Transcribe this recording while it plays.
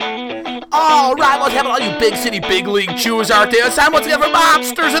All right, what's happening, all you big city, big league chewers out there? It's time once again for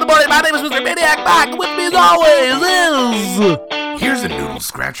Monsters in the Morning. My name is Mr. Maniac Mike, and with me as always is... Here's a noodle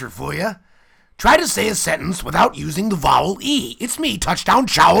scratcher for you. Try to say a sentence without using the vowel E. It's me, Touchdown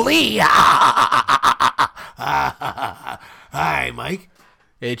Chowlee. Hi, Mike.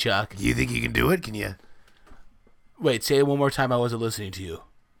 Hey, Chuck. Do you think you can do it? Can you? Wait, say it one more time. I wasn't listening to you.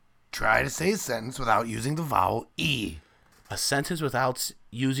 Try to say a sentence without using the vowel E. A sentence without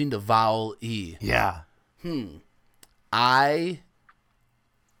using the vowel E. Yeah. I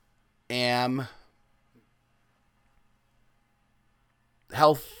am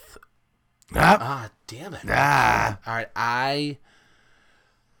health. Damn it. All right, I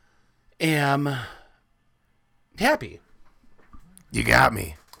am happy. You got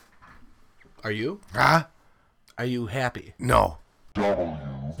me. Are you? Huh? Are you happy? No.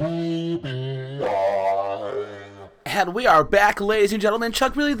 And we are back, ladies and gentlemen.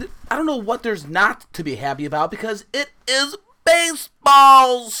 Chuck, really, I don't know what there's not to be happy about because it is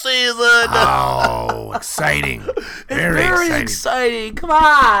baseball season. Oh, exciting. Very exciting. Come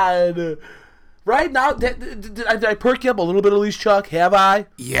on. Right now, did I perk you up a little bit at least, Chuck? Have I?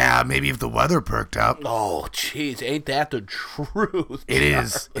 Yeah, maybe if the weather perked up. Oh, jeez, ain't that the truth? It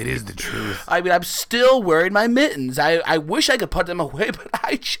is. It is the truth. I mean, I'm still wearing my mittens. I wish I could put them away, but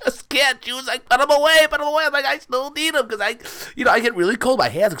I just can't choose. I put them away. I'm like, I still need them because I get really cold. My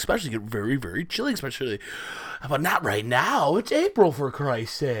hands especially get very, very chilly, especially. But not right now. It's April, for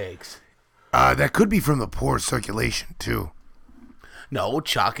Christ's sakes. That could be from the poor circulation, too. No,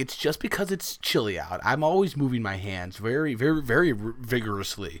 Chuck, it's just because it's chilly out. I'm always moving my hands very, very, very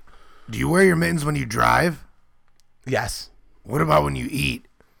vigorously. Do you wear your mittens when you drive? Yes. What about when you eat?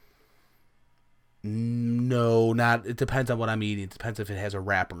 No, not. It depends on what I'm eating. It depends if it has a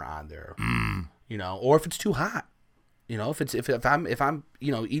wrapper on there. Or if it's too hot. If I'm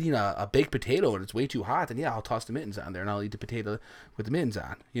eating a baked potato and it's way too hot, then yeah, I'll toss the mittens on there and I'll eat the potato with the mittens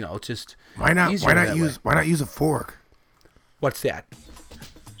on. It's just why not use a fork? What's that?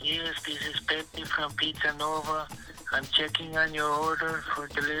 Yes, this is Pepe from Pizza Nova. I'm checking on your order for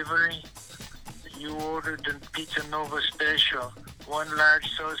delivery. You ordered the Pizza Nova special. 1 large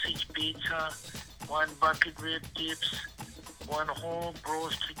sausage pizza, 1 bucket rib tips, 1 whole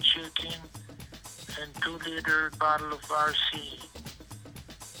roasted chicken, and 2-liter bottle of RC.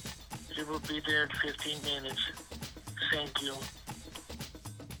 It will be there in 15 minutes. Thank you.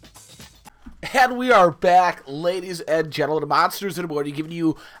 And we are back, ladies and gentlemen, Monsters in the Morning, giving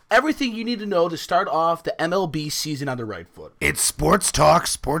you everything you need to know to start off the MLB season on the right foot. It's sports talk,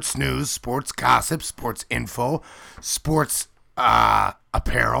 sports news, sports gossip, sports info, sports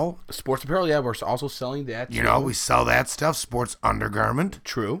apparel. Sports apparel, yeah, we're also selling that. We sell that stuff. Sports undergarment.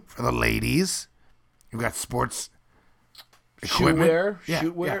 True. For the ladies. We've got sports equipment.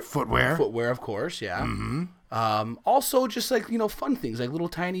 Shootwear. Footwear. Footwear, of course, yeah. Mm-hmm. Also, just like, fun things, like little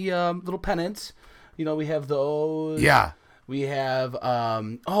tiny little pennants. We have those. Yeah. We have,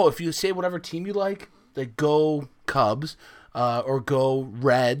 if you say whatever team you like go Cubs or go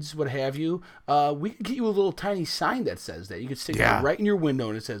Reds, what have you, we can get you a little tiny sign that says that. You can stick it right in your window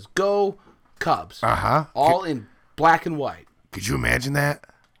and it says, go Cubs. Uh-huh. All in black and white. Could you imagine that?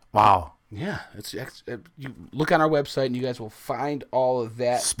 Wow. Yeah, you look on our website and you guys will find all of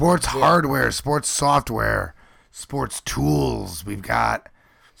that. Sports hardware, sports software, sports tools. We've got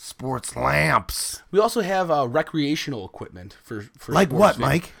sports lamps. We also have recreational equipment for like sports what, fans.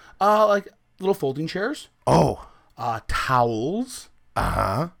 Mike? Like little folding chairs. Oh. Towels.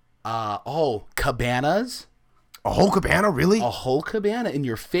 Cabanas. A whole cabana, really? A whole cabana. And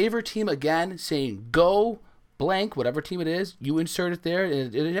your favorite team, again, saying go blank, whatever team it is, you insert it there,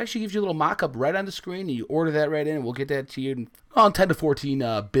 and it actually gives you a little mock-up right on the screen, and you order that right in, and we'll get that to you in 10 to 14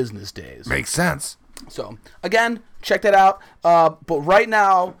 business days. Makes sense. So, again, check that out. But right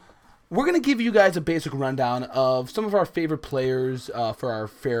now, we're going to give you guys a basic rundown of some of our favorite players for our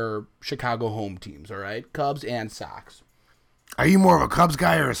fair Chicago home teams, all right? Cubs and Sox. Are you more of a Cubs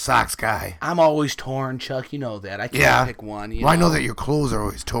guy or a Sox guy? I'm always torn, Chuck. You know that. I can't pick one. I know that your clothes are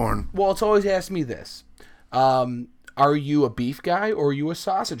always torn. Well, it's always asked me this. Are you a beef guy or are you a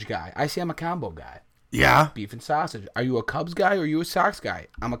sausage guy? I say I'm a combo guy. Yeah. Beef and sausage. Are you a Cubs guy or are you a Sox guy?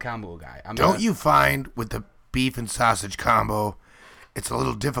 I'm a combo guy. Don't you find with the beef and sausage combo, it's a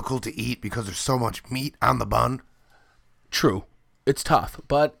little difficult to eat because there's so much meat on the bun? True. It's tough,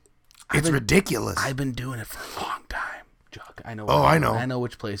 but it's ridiculous. I've been doing it for a long time, Chuck. I know. I know. I know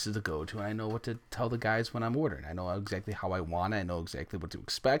which places to go to, and I know what to tell the guys when I'm ordering. I know exactly how I want it. I know exactly what to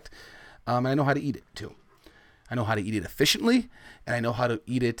expect. And I know how to eat it, too. I know how to eat it efficiently, and I know how to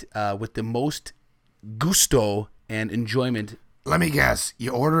eat it with the most gusto and enjoyment Let me guess.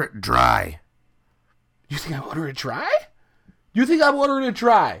 You order it dry. You think I'm ordering it dry? You think I'm ordering it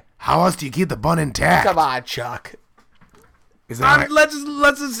dry? How else do you keep the bun intact? Come on, Chuck. Is that Let's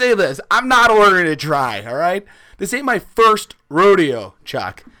just say this. I'm not ordering it dry, all right? This ain't my first rodeo,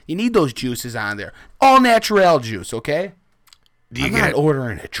 Chuck. You need those juices on there. All natural juice, okay? I'm not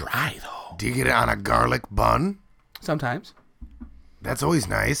ordering it dry, though. Do you get it on a garlic bun? Sometimes. That's always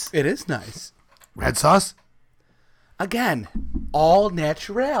nice. It is nice. Red sauce? Again, all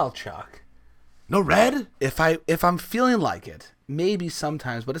natural, Chuck. No red? If I'm feeling like it, maybe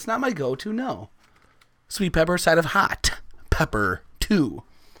sometimes, but it's not my go-to, no. Sweet pepper side of hot pepper 2.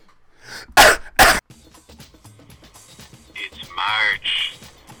 It's March,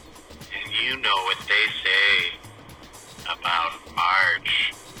 and you know what they say about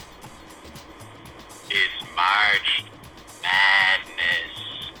March. It's March Madness.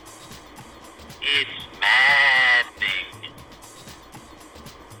 It's maddening.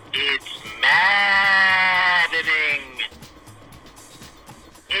 It's maddening.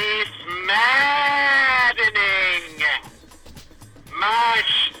 It's maddening.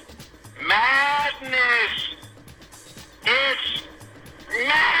 March Madness. It's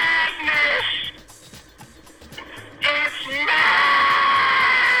madness. It's madness.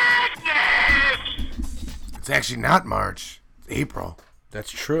 It's actually not March. It's April.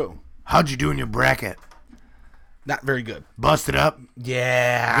 That's true. How'd you do in your bracket? Not very good. Busted up?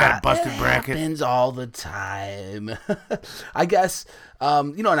 Yeah. You got a busted bracket? Happens all the time. I guess,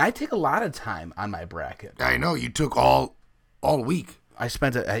 and I take a lot of time on my bracket. I know. You took all week. I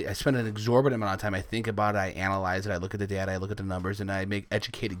spent an exorbitant amount of time. I think about it. I analyze it. I look at the data. I look at the numbers, and I make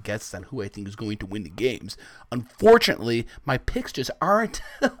educated guesses on who I think is going to win the games. Unfortunately, my picks just aren't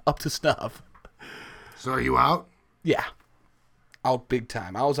up to snuff. So are you out? Yeah, out big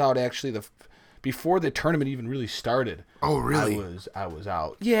time. I was out actually before the tournament even really started. Oh, really? I was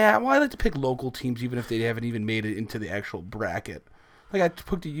out. Yeah, well, I like to pick local teams even if they haven't even made it into the actual bracket. Like I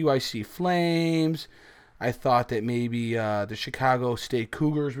picked the UIC Flames. I thought that maybe the Chicago State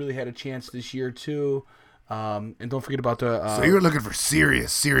Cougars really had a chance this year too. And don't forget about the. So you were looking for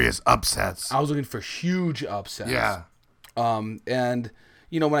serious upsets. I was looking for huge upsets. Yeah. And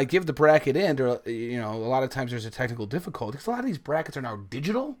when I give the bracket in, a lot of times there's a technical difficulty because a lot of these brackets are now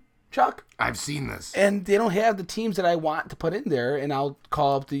digital, Chuck. I've seen this. And they don't have the teams that I want to put in there. And I'll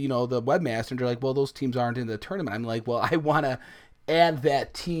call up the webmaster and they're like, well, those teams aren't in the tournament. I'm like, well, I want to add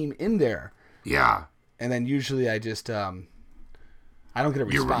that team in there. Yeah. And then usually I just, I don't get a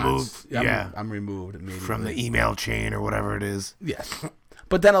response. You're removed. I'm removed immediately. From the email chain or whatever it is. Yes.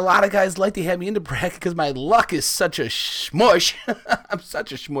 But then a lot of guys like to have me in the bracket because my luck is such a smush. I'm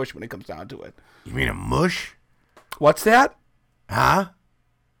such a smush when it comes down to it. You mean a mush? What's that? Huh?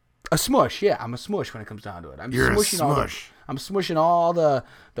 A smush, yeah. I'm a smush when it comes down to it. You're a smush. I'm smushing all the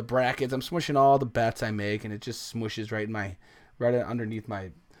brackets. I'm smushing all the bets I make, and it just smushes right underneath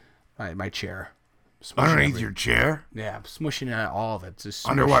my chair. Underneath your chair? Yeah, I'm smushing all of it. Just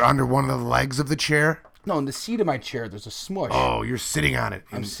Under what? Under one of the legs of the chair? No, in the seat of my chair, there's a smush. Oh, you're sitting on it.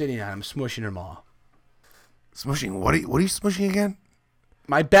 I'm sitting on it. I'm smushing them all. Smushing? What are you smushing again?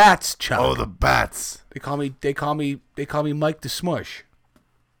 My bats, Chuck. Oh, the bats. They call me Mike the Smush.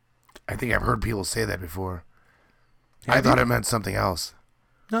 I think I've heard people say that before. Have I thought you? it meant something else.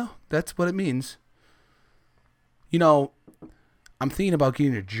 No, that's what it means. I'm thinking about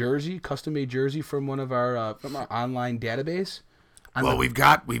getting a jersey, custom-made jersey from one of our online database. We've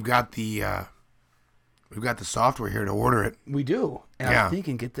got the software here to order it. We do, and Yeah. I'm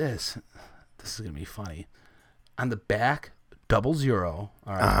thinking, get this. This is gonna be funny. On the back, 00.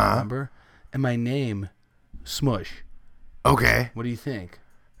 All right, number, and my name, Smush. Okay. What do you think?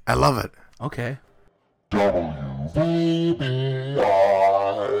 I love it. Okay.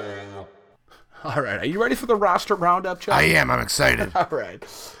 All right, are you ready for the roster roundup, Chuck? I am. I'm excited. All right.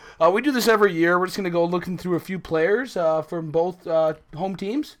 We do this every year. We're just going to go looking through a few players from both home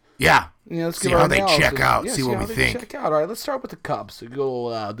teams. Yeah. Let's See give our how they analysis. check out. Yeah, see what how we they think. Check out. All right, let's start with the Cubs. We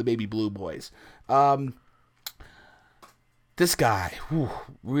go the baby blue boys. This guy,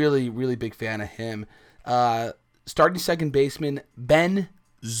 really, really big fan of him. Starting second baseman, Ben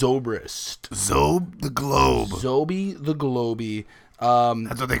Zobrist. Zob the Globe. Zoby the Globey.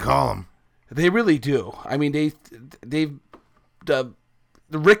 That's what they call him. They really do. I mean, the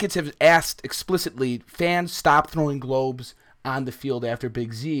Ricketts have asked explicitly, fans stop throwing globes on the field after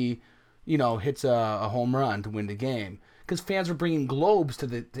Big Z, hits a home run to win the game. Because fans were bringing globes to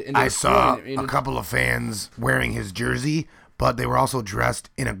the I saw a couple of fans wearing his jersey, but they were also dressed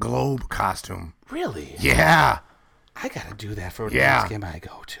in a globe costume. Really? Yeah. I got to do that for the Yeah. next game I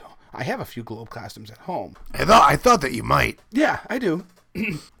go to. I have a few globe costumes at home. I thought that you might. Yeah, I do.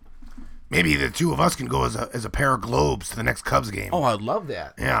 Maybe the two of us can go as a pair of globes to the next Cubs game. Oh, I'd love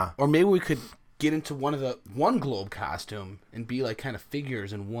that. Yeah. Or maybe we could get into one globe costume and be like kind of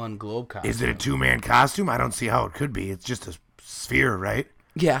figures in one globe costume. Is it a 2-man costume? I don't see how it could be. It's just a sphere, right?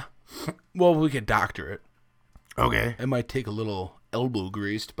 Yeah. Well, we could doctor it. Okay. It might take a little elbow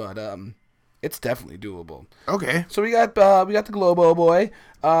greased, but it's definitely doable. Okay. So we got the Globo boy.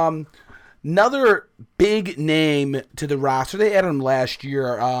 Another big name to the roster. They added him last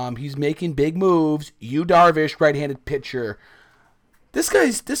year. He's making big moves. Yu Darvish, right-handed pitcher. This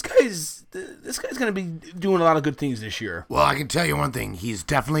guy's gonna be doing a lot of good things this year. Well, I can tell you one thing. He's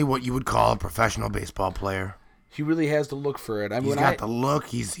definitely what you would call a professional baseball player. He really has the look for it. He's got the look.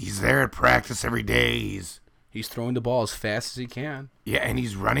 He's there at practice every day. He's throwing the ball as fast as he can. Yeah, and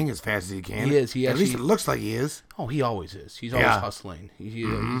he's running as fast as he can. He is. At least it looks like he is. Oh, he always is. He's always hustling.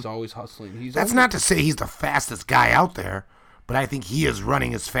 He's always hustling. That's not to say he's the fastest guy out there, but I think he is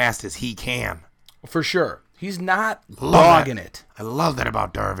running as fast as he can. For sure. He's not dogging it. I love that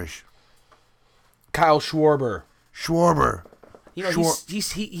about Darvish. Kyle Schwarber. You know,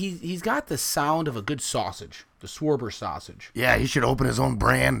 he's got the sound of a good sausage. The Schwarber sausage. Yeah, he should open his own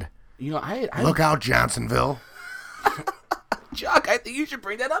brand. You know, I look out, Johnsonville. Chuck, I think you should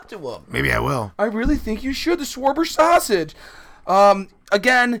bring that up to him. Maybe I will. I really think you should. The Schwarber sausage.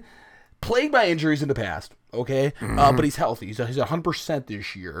 Again, plagued by injuries in the past. Okay, but he's healthy. He's 100%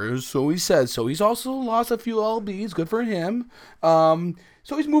 this year, so he says. So he's also lost a few lbs. Good for him.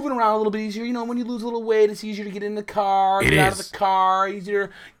 So he's moving around a little bit easier. You know, when you lose a little weight, it's easier to get in the car, get out of the car, easier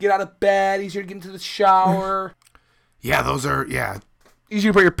to get out of bed, easier to get into the shower. Yeah, those are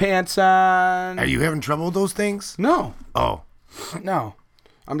easier to put your pants on. Are you having trouble with those things? No. Oh. No.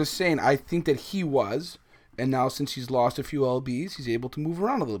 I'm just saying, I think that he was, and now since he's lost a few lbs, he's able to move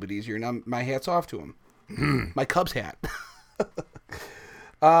around a little bit easier. Now my hat's off to him. My Cubs hat.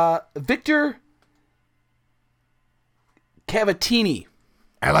 Victor Cavatini.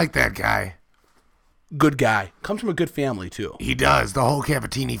 I like that guy. Good guy. Comes from a good family too. He does. The whole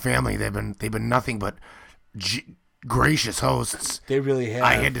Cavatini family. They've been nothing but gracious hosts. They really have.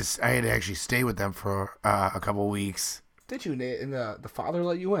 I had to actually stay with them for a couple weeks. Did you? And the father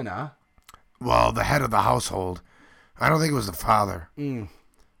let you in, huh? Well, the head of the household. I don't think it was the father. I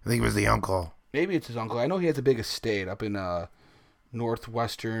think it was the uncle. Maybe it's his uncle. I know he has a big estate up in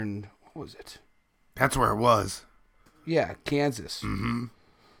northwestern. What was it? That's where it was. Yeah, Kansas. Mm-hmm.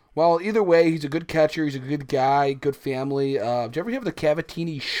 Well, either way, he's a good catcher. He's a good guy. Good family. Did you ever have the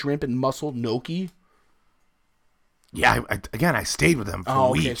Cavatini shrimp and mussel gnocchi? Yeah. I stayed with them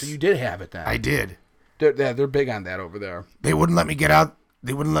for weeks. Okay. So you did have it then. I did. They're big on that over there. They wouldn't let me get out.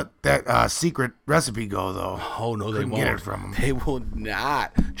 They wouldn't let that secret recipe go, though. Oh, no, they won't. Get it from them. They will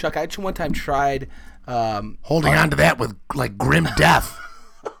not. Chuck, I one time tried... holding on to that with, like, grim death.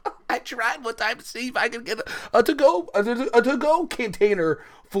 I tried one time to see if I could get a to-go container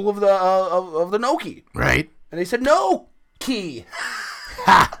full of the gnocchi. Right. And they said, no, key.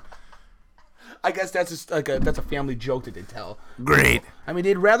 Ha! I guess that's a family joke that they tell. Great. I mean,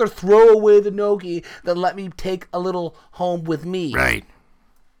 they'd rather throw away the gnocchi than let me take a little home with me. Right.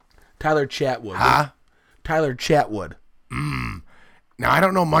 Tyler Chatwood. Huh? Tyler Chatwood. Now, I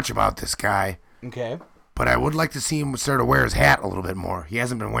don't know much about this guy. Okay. But I would like to see him sort of wear his hat a little bit more. He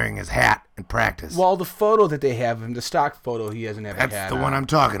hasn't been wearing his hat in practice. Well, the photo that they have of him, the stock photo, he hasn't had a hat. That's the one I'm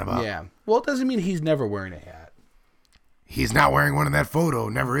talking about. Yeah. Well, it doesn't mean he's never wearing a hat. He's not wearing one in that photo.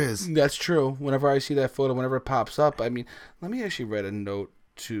 Never is. That's true. Whenever I see that photo, whenever it pops up, I mean, let me actually write a note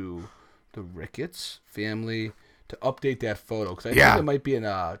to the Ricketts family to update that photo. Because I think it might be an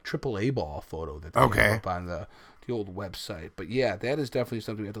AAA ball photo that they have up on the old website. But yeah, that is definitely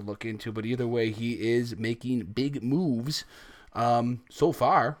something we have to look into. But either way, he is making big moves so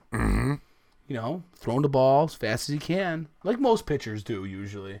far. Mm-hmm. You know, throwing the ball as fast as he can, like most pitchers do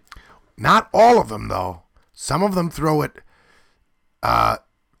usually. Not all of them, though. Some of them throw it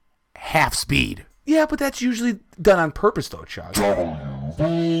half speed. Yeah, but that's usually done on purpose, though, Chuck.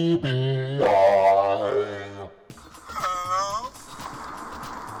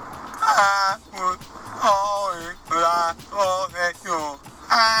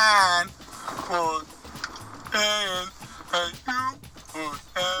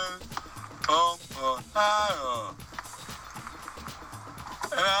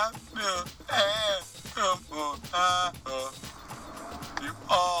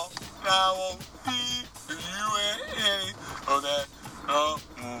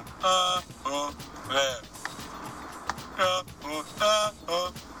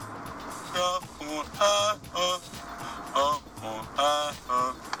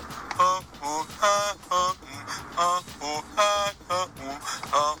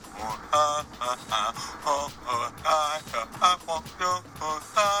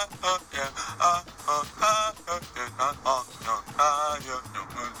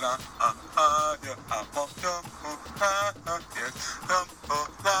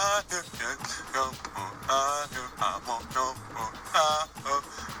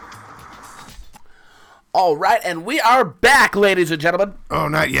 All right, and we are back, ladies and gentlemen. Oh,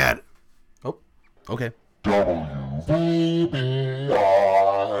 not yet. Oh, okay.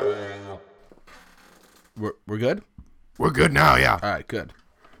 We're good? We're good now, yeah. All right, good.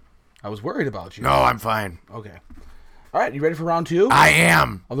 I was worried about you. No, I'm fine. Okay. All right, you ready for round 2? I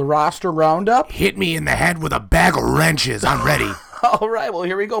am. Of the roster roundup? Hit me in the head with a bag of wrenches. I'm ready. All right, well,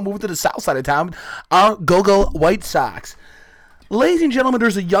 here we go. Moving to the south side of town. Our Go-Go White Sox. Ladies and gentlemen,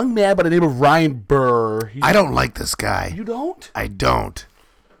 there's a young man by the name of Ryan Burr. I don't like this guy. You don't? I don't.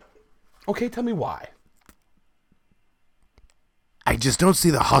 Okay, tell me why. I just don't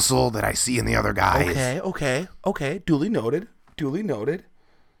see the hustle that I see in the other guys. Okay. Duly noted.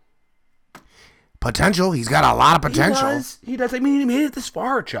 Potential. He's got a lot of potential. He does. I mean, he made it this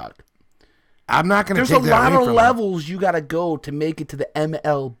far, Chuck. I'm not going to There's take a that lot away of from him. levels you got to go to make it to the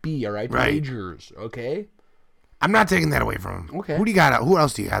MLB, all right? Right. Majors, okay? I'm not taking that away from him. Okay. Who do you got? Who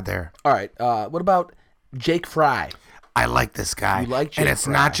else do you got there? All right, what about Jake Fry? I like this guy. You like Jake And it's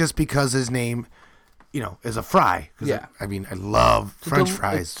Fry. not just because his name, is a fry. 'Cause Yeah. I love French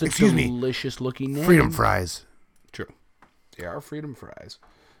fries. It's a Excuse me. delicious-looking name. Freedom fries. True. They are freedom fries.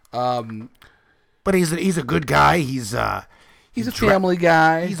 But he's a good guy. He's a family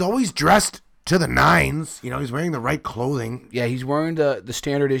guy. He's always dressed to the nines. He's wearing the right clothing. Yeah, he's wearing the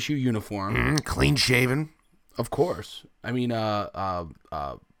standard issue uniform. Clean shaven. Of course. I mean, the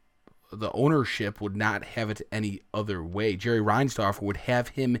ownership would not have it any other way. Jerry Reinsdorfer would have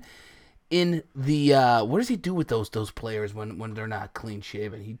him in the what does he do with those players when they're not clean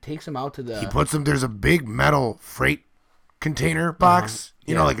shaven? He takes them out to the. He puts them. There's a big metal freight container box.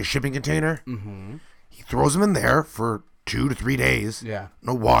 Like a shipping container. Mm-hmm. He throws them in there for 2 to 3 days. Yeah.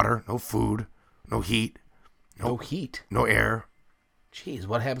 No water, no food, no heat, No heat. no air. Jeez,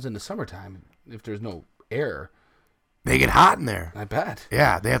 what happens in the summertime if there's no air? They get hot in there. I bet.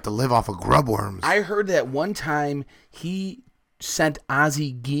 Yeah, they have to live off of grub worms. I heard that one time he sent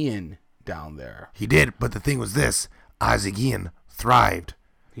Ozzie Guillen down there. He did, but the thing was this: Ozzie Guillen thrived,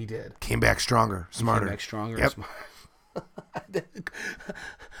 He did. came back stronger, smarter. Came back stronger. Yep. Smarter.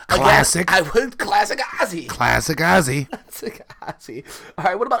 Classic. Again, I went classic Ozzie. Classic Ozzie. Classic Ozzie. All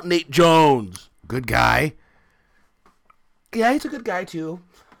right, what about Nate Jones? Good guy. Yeah, he's a good guy too.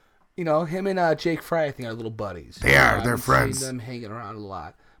 Him and Jake Fry, I think, are little buddies. They are. I've They're been friends. seeing them hanging around a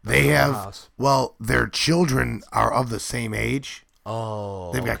lot. They Around the have, house. their children are of the same age.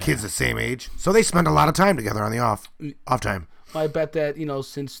 Oh, They've got kids the same age. So they spend a lot of time together on the off time. I bet that,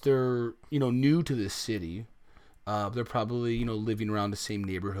 since they're, new to this city, they're probably, living around the same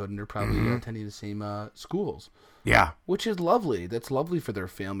neighborhood and they're probably attending the same schools. Yeah. Which is lovely. That's lovely for their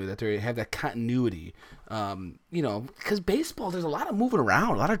family that they have that continuity. Because baseball, there's a lot of moving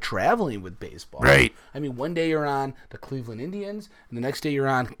around, a lot of traveling with baseball. Right. I mean, one day you're on the Cleveland Indians, and the next day you're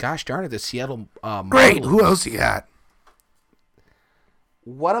on, gosh darn it, the Seattle Marlins. Great. Who else you got?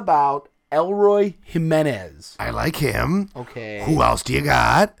 What about Elroy Jimenez? I like him. Okay. Who else do you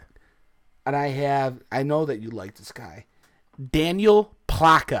got? And I know that you like this guy. Daniel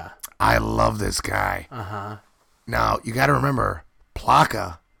Plaka. I love this guy. Uh-huh. Now, you got to remember,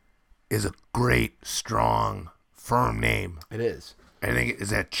 Plaka is a great, strong, firm name. It is. I think,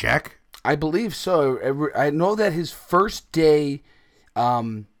 is that Czech? I believe so. I know that his first day,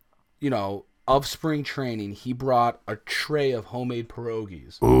 of spring training, he brought a tray of homemade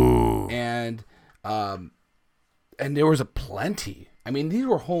pierogies. Ooh. And there was a plenty. I mean, these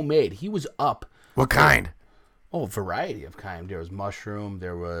were homemade. He was up. What kind? A variety of kind. There was mushroom,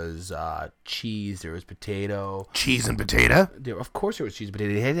 there was cheese, there was potato. Cheese and potato? Of course there was cheese and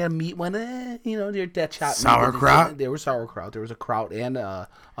potato. They had a meat one, that chopped sauerkraut? Meat. There was sauerkraut. There was a kraut and a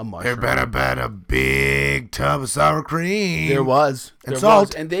mushroom. There better been a big tub of sour cream. There was. And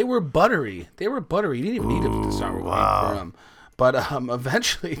salt. And they were buttery. You didn't even need the sour cream for them. But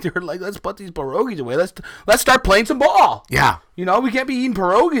eventually they were like, let's put these pierogies away. Let's start playing some ball. Yeah. We can't be eating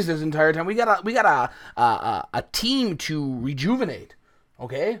pierogies this entire time. We got a team to rejuvenate.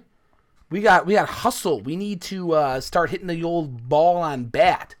 Okay? We got hustle. We need to start hitting the old ball on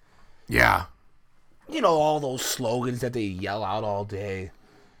bat. Yeah. All those slogans that they yell out all day.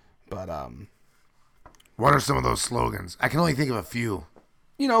 But What are some of those slogans? I can only think of a few.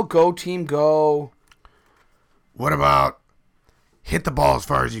 Go team go. What about hit the ball as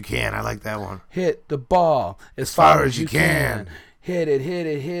far as you can? I like that one. Hit the ball as far as you can. hit it, hit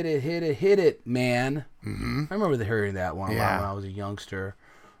it, hit it, hit it, hit it, man. Mm-hmm. I remember hearing that one a lot when I was a youngster.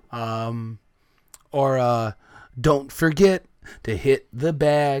 Or don't forget to hit the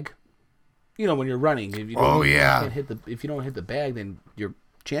bag. You know, when you're running. If you don't, if you don't hit the bag, then your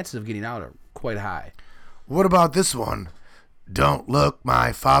chances of getting out are quite high. What about this one? Don't look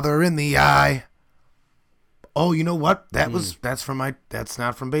my father in the eye. Oh, you know what? That's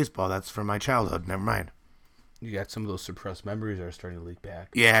not from baseball. That's from my childhood. Never mind. You got some of those suppressed memories that are starting to leak back.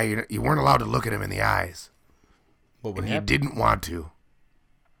 Yeah, you weren't allowed to look at him in the eyes. What would happen? happen? You didn't want to.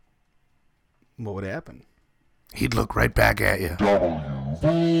 What would happen? He'd look right back at you.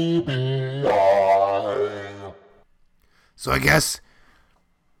 So I guess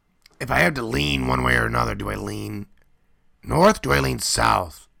if I have to lean one way or another, do I lean north? Do I lean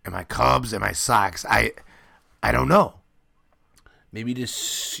south? Am I Cubs? Am I Sox? I don't know. Maybe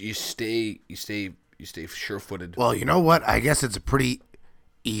just you stay sure-footed. Well, you know what? I guess it's a pretty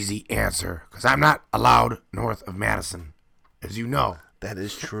easy answer because I'm not allowed north of Madison, as you know. That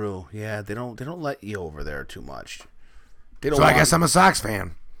is true. Yeah, they don't let you over there too much. So I guess I'm a Sox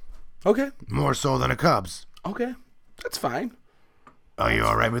fan. Okay. More so than a Cubs. Okay. That's fine. Are you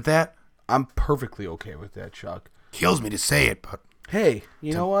all right with that? I'm perfectly okay with that, Chuck. Kills me to say it, but hey,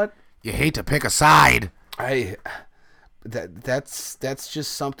 you know what? You hate to pick a side. That's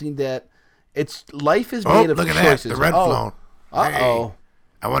just something that life is made of look at choices. that. The red phone. Uh-oh. Hey,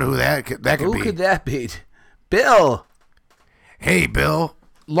 I wonder who that could be. Who could that be? Bill. Hey, Bill.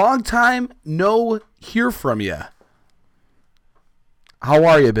 Long time no hear from you. How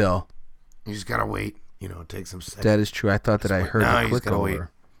are you, Bill? You just gotta wait. Take some seconds. That is true. I thought that I heard the click over.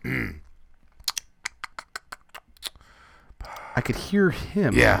 I could hear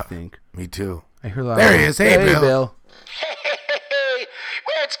him, yeah, I think. Me too. I hear that. There he is. Hey, Hey, Bill.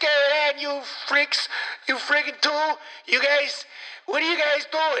 what's going on, you freaks? You freaking tool? You guys, what are you guys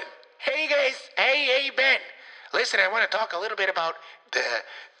doing? Hey, guys. Hey, Ben. Listen, I want to talk a little bit about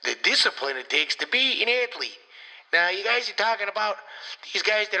the discipline it takes to be an athlete. Now, you guys are talking about these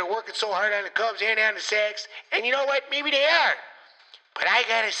guys that are working so hard on the Cubs and on the Sox, and you know what? Maybe they are. But I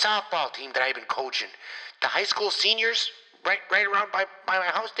got a softball team that I've been coaching. The high school seniors, right around by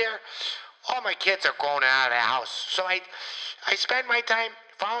my house there, all my kids are grown out of the house. So I spend my time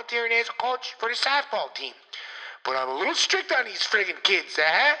volunteering as a coach for the softball team. But I'm a little strict on these friggin' kids,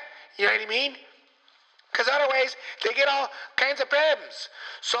 You know what I mean? Because otherwise, they get all kinds of problems.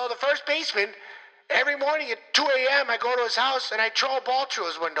 So the first baseman, every morning at 2 a.m., I go to his house and I throw a ball through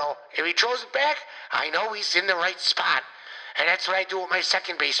his window. If he throws it back, I know he's in the right spot. And that's what I do with my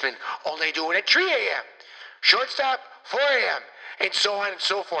second baseman, only I do it at 3 a.m. Shortstop, 4 a.m., and so on and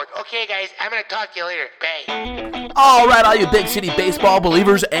so forth. Okay, guys, I'm going to talk to you later. Bye. All right, all you big city baseball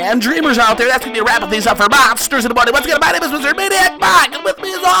believers and dreamers out there, that's going to be wrapping things up for Monsters in the Morning. Once again, my name is Mr. Maniac Mike, and with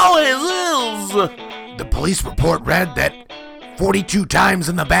me as always is... The police report read that 42 times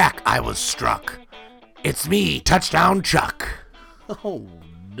in the back I was struck. It's me, Touchdown Chuck. Oh,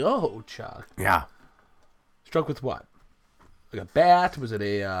 no, Chuck. Yeah. Struck with what? Like a bat? Was it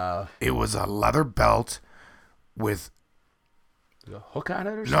a... It was a leather belt with... a hook on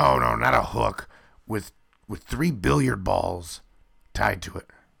it or something? No, not a hook. With 3 billiard balls tied to it.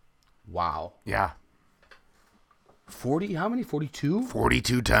 Wow. Yeah. 40? How many? 42?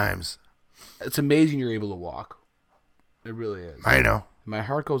 42 times. It's amazing you're able to walk. It really is. I know. My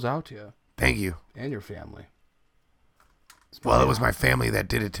heart goes out to you. Thank you. And your family. Well, it was my family that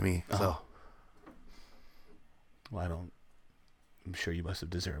did it to me. So. Well, I'm sure you must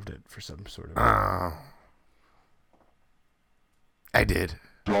have deserved it for some sort of... I did.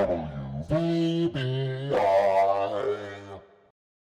 WBBI.